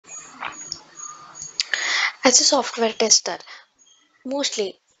As a software tester,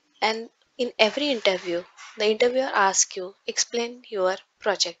 mostly and in every interview, the interviewer asks you explain your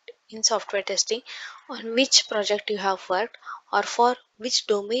project in software testing, on which project you have worked or for which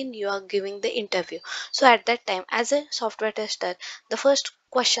domain you are giving the interview. So at that time, as a software tester, the first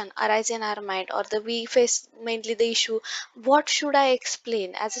question arises in our mind, or the we face mainly the issue, what should I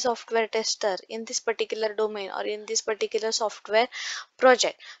explain as a software tester in this particular domain or in this particular software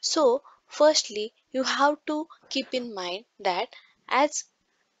project. So firstly, you have to keep in mind that as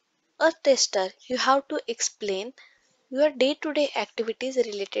a tester, you have to explain your day to day activities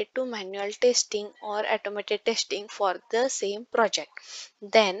related to manual testing or automated testing for the same project.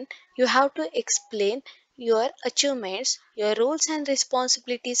 Then you have to explain your achievements, your roles and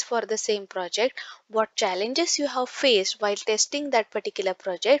responsibilities for the same project, what challenges you have faced while testing that particular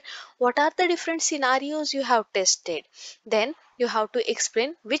project, what are the different scenarios you have tested. Then you have to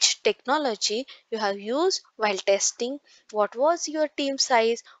explain which technology you have used while testing, what was your team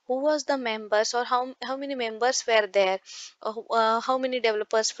size, who was the members or how many members were there, how many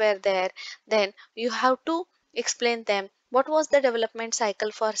developers were there. Then you have to explain them what was the development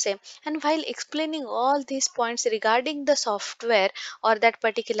cycle for same. And while explaining all these points regarding the software or that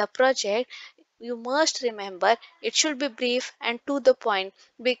particular project, you must remember it should be brief and to the point,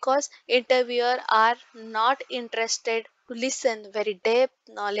 because interviewer are not interested to listen very depth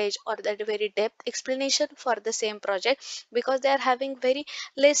knowledge or that very depth explanation for the same project, because they are having very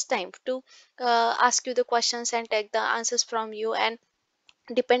less time to ask you the questions and take the answers from you, and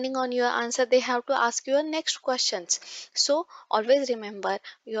depending on your answer they have to ask you next questions. So always remember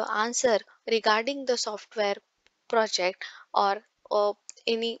your answer regarding the software project, or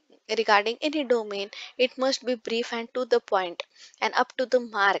any regarding any domain, it must be brief and to the point and up to the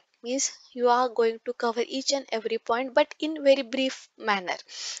mark. Means you are going to cover each and every point but in very brief manner.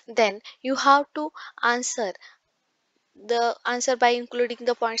 Then you have to answer the answer by including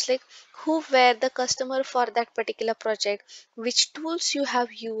the points like who were the customer for that particular project, which tools you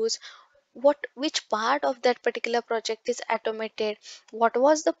have used, what which part of that particular project is automated, what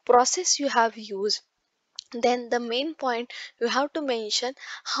was the process you have used. Then the main point, you have to mention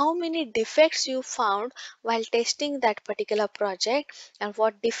how many defects you found while testing that particular project, and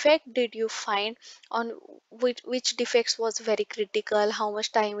what defect did you find, on which defects was very critical, how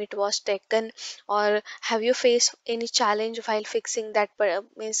much time it was taken, or have you faced any challenge while fixing that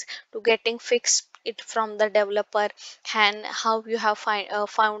means to getting fixed it from the developer, and how you have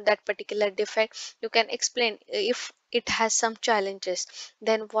found that particular defect. You can explain if it has some challenges.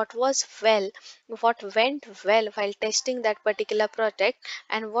 Then what went well while testing that particular project,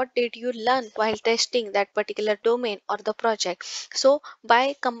 and what did you learn while testing that particular domain or the project. So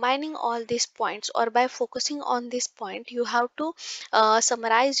by combining all these points or by focusing on this point, you have to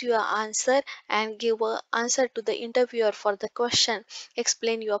summarize your answer and give a answer to the interviewer for the question,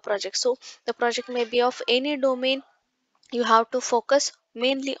 explain your project. So the project may be of any domain, you have to focus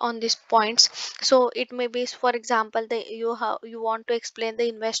mainly on these points. So it may be, for example, the you want to explain the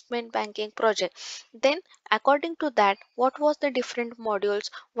investment banking project. Then according to that, what was the different modules,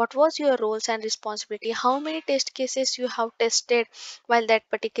 what was your roles and responsibility, how many test cases you have tested while that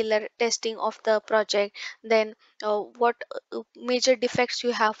particular testing of the project. Then what major defects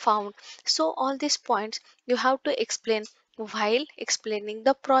you have found. So all these points you have to explain while explaining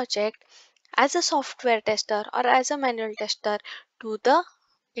the project as a software tester or as a manual tester to the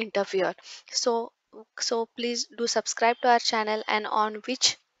interviewer. So please do subscribe to our channel, and on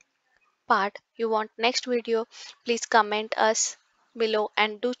which part you want next video, please comment us below,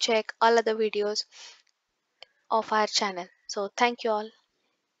 and do check all other videos of our channel. So thank you all.